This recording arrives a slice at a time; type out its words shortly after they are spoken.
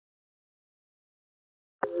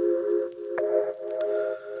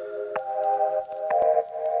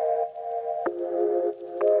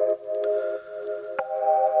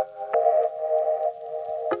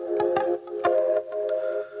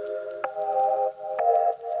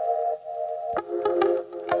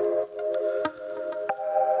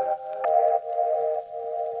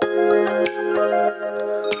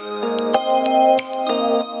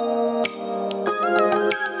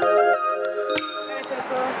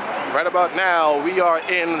Right about now, we are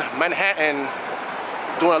in Manhattan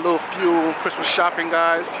doing a little few Christmas shopping,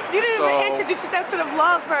 guys. You didn't even introduce yourself to the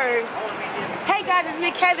vlog first. Hey guys, it's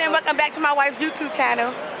me, Kevin. Welcome back to my wife's YouTube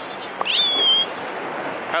channel.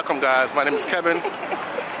 Welcome, guys. My name is Kevin.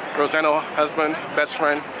 Rosanna, husband, best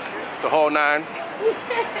friend, the whole nine.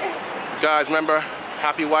 Guys, remember,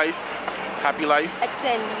 happy wife, happy life.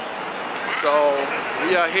 Extend. So,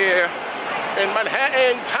 we are here in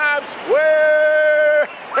Manhattan, Times Square.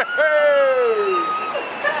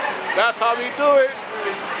 That's how we do it.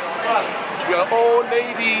 We are Old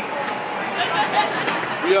Navy.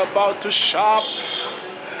 We are about to shop.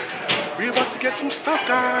 We're about to get some stuff,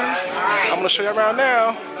 guys. I'm gonna show you around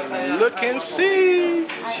now. Look and see.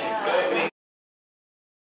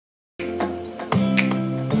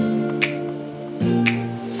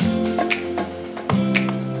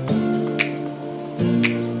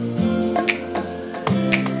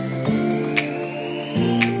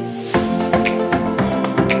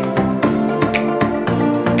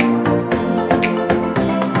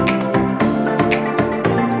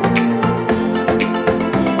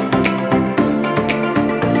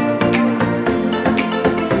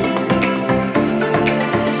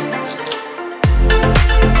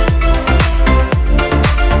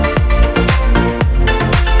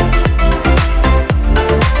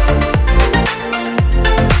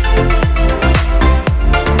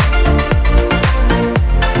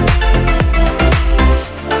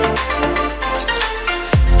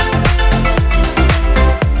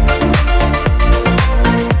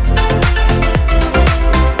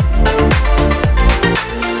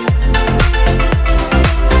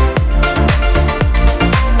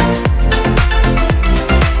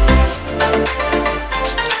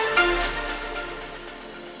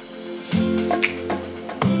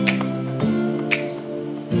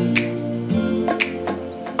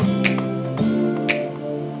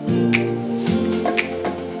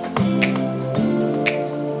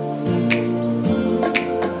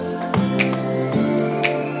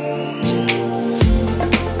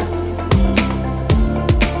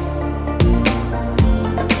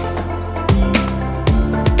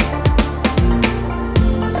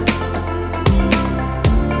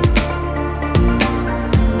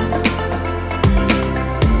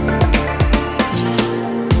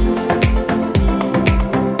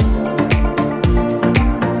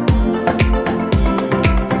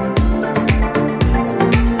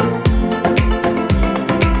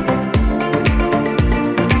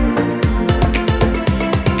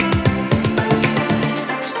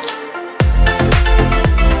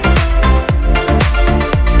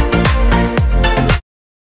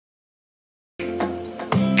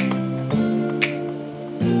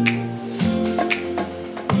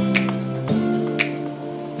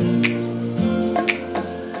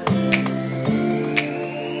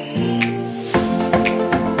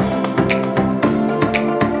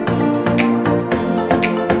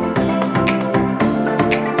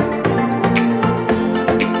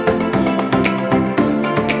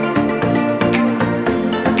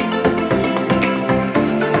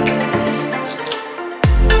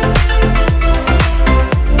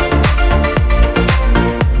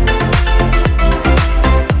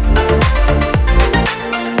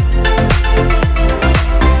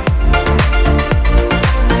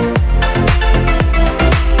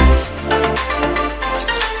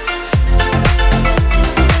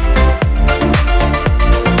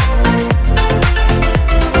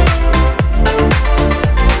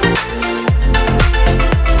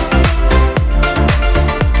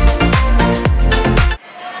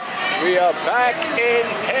 Back in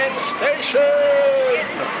Penn Station.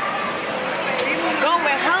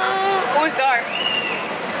 Going home. Oh, it's dark.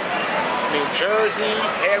 New Jersey,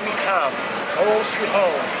 here we come. Home sweet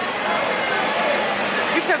home.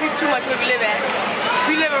 You tell people too much where we live at.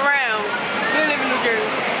 We live around. We live in New Jersey.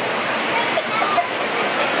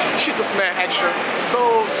 She's just mad extra.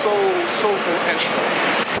 So extra.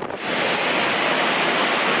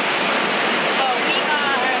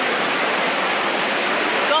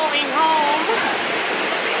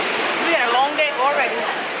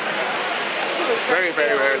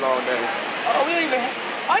 Very long day. Oh, we don't even.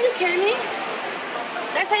 Are you kidding me?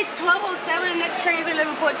 Let's say 12:07. The next train is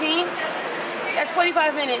 11:14. That's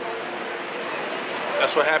 45 minutes.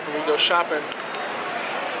 That's what happened when we go shopping.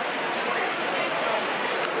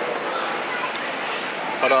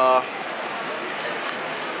 But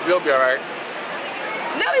we'll be alright.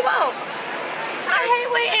 No, we won't. I hate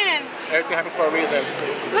waiting. Everything happens for a reason.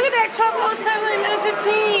 Look at that, 12:07,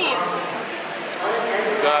 11:15.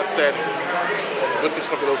 God said, good things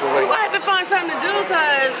come to those who wait. We're gonna have to find something to do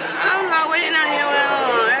because I'm not waiting out here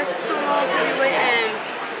well. That's too long to be waiting.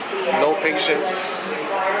 patience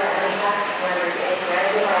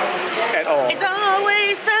at all. It's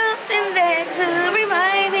always something there to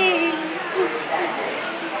remind me.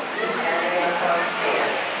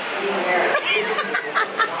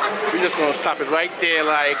 We're just gonna stop it right there,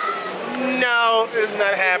 like, no, it's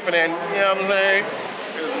not happening. You know what I'm saying?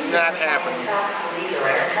 It's not happening.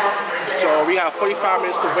 So we have 45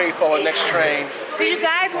 minutes to wait for our next train. Do you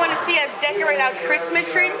guys want to see us decorate our Christmas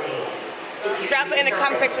tree? Drop it in the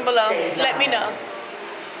comment section below. Let me know.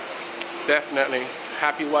 Definitely.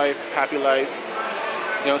 Happy wife, happy life.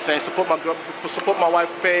 You know what I'm saying? Support my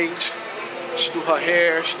wife's page. She do her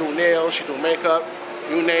hair, she do nails, she do makeup.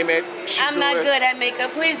 You name it. I'm not good at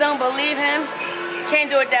makeup. Please don't believe him. Can't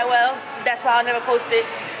do it that well. That's why I'll never post it.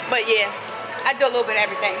 But yeah, I do a little bit of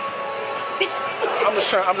everything. I'm just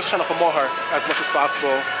trying to promote her as much as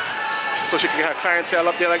possible, so she can get her clientele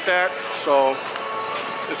up there like that. So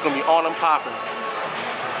it's gonna be on and popping.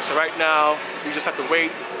 So right now, we just have to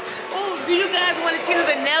wait. Oh, do you guys want to see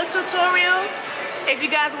the nail tutorial? If you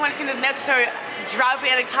guys want to see the nail tutorial, drop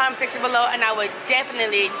it in the comment section below, and I would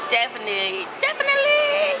definitely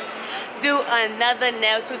do another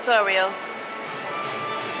nail tutorial.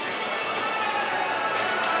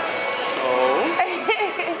 So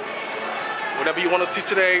whatever you want to see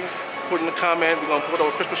today, put in the comment. We're gonna put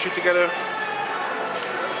our Christmas tree together.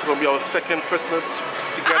 It's gonna be our second Christmas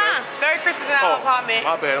together. Third Christmas in our apartment.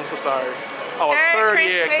 My bad, I'm so sorry. Our third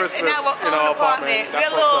year Christmas in our apartment.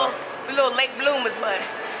 We're little late bloomers, but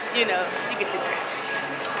you know, you get the drift.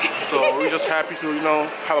 So we're just happy to, you know,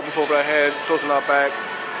 have a roof over our head, clothes on our back,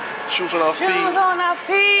 shoes on our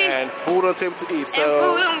feet, and food on the table to eat. So, and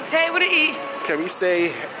food on the table to eat. Can we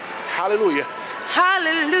say hallelujah?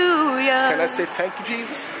 Hallelujah. Can I say thank you,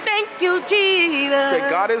 Jesus? Thank you, Jesus. Say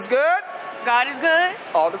God is good. God is good.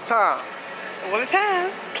 All the time. All the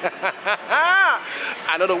time.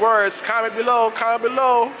 I know the words. Comment below. Comment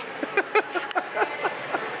below.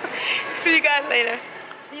 See you guys later.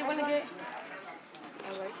 So you wanna get?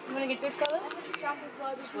 You wanna get this color?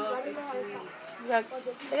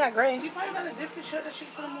 They got gray. She probably got a different shirt that she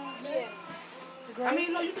put them on. Yeah. I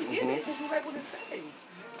mean, no, you can get it because you like what it says.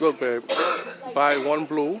 Good, babe. Buy one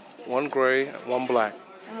blue, one gray, one black.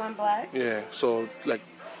 And one black? Yeah, so like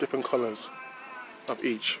different colors of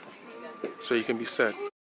each. So you can be set.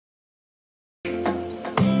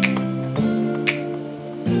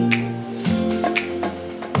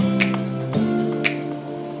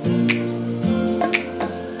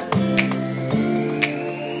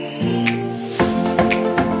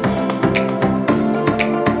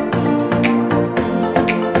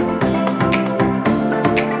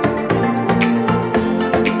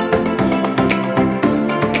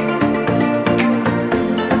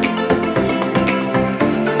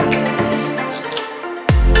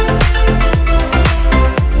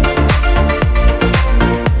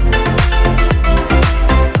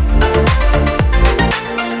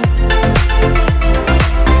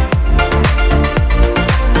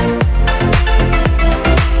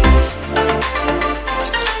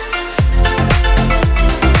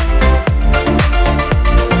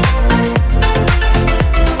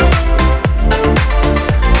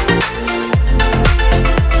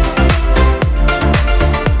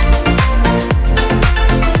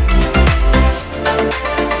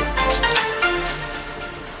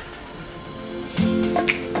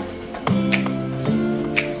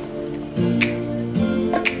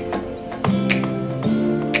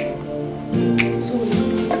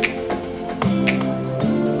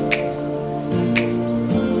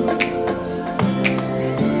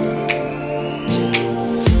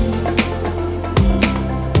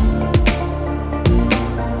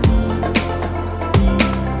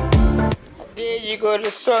 Go to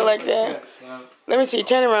the store like that. Let me see.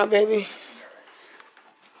 Turn around, baby.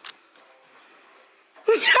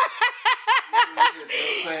 You know what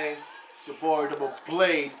I'm saying? It's your boy Double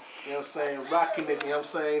Blade. You know what I'm saying? Rocking it. You know what I'm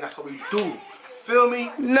saying? That's what we do. Feel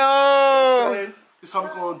me? No. You know what I'm saying? This is how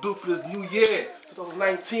we're gonna do for this new year,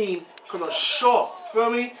 2019. Coming short. Feel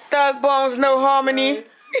me? Thug Bones, no harmony.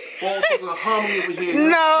 Bone Thugs and Harmony over here. You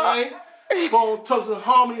know what I'm saying? Bone Thugs and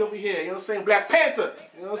Harmony over here. You know what I'm saying? Black Panther.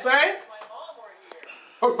 You know what I'm saying?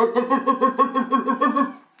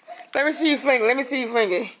 Let me see you finger. Let me see you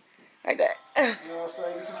finger. Like that. You know what I'm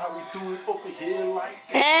saying? This is how we do it over here like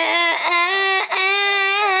that.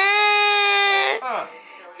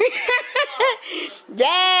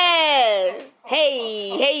 Yes. Hey,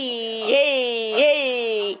 hey, hey, hey,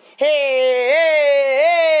 hey, hey.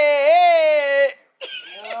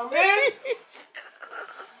 You know what I mean?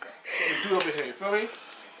 That's what we do over here. Feel me?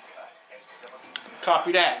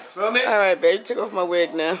 Copy that. Feel me? All right, babe. Take off my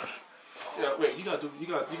wig now. Yeah, wait, you gotta do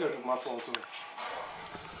my phone too.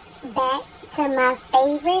 Back to my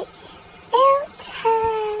favorite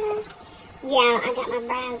filter. Yeah, I got my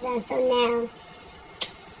brows done, so now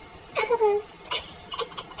I can boost.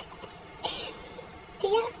 Do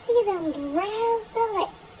y'all see them brows though?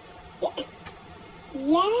 Like,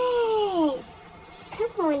 yeah. Yes.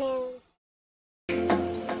 Come on now.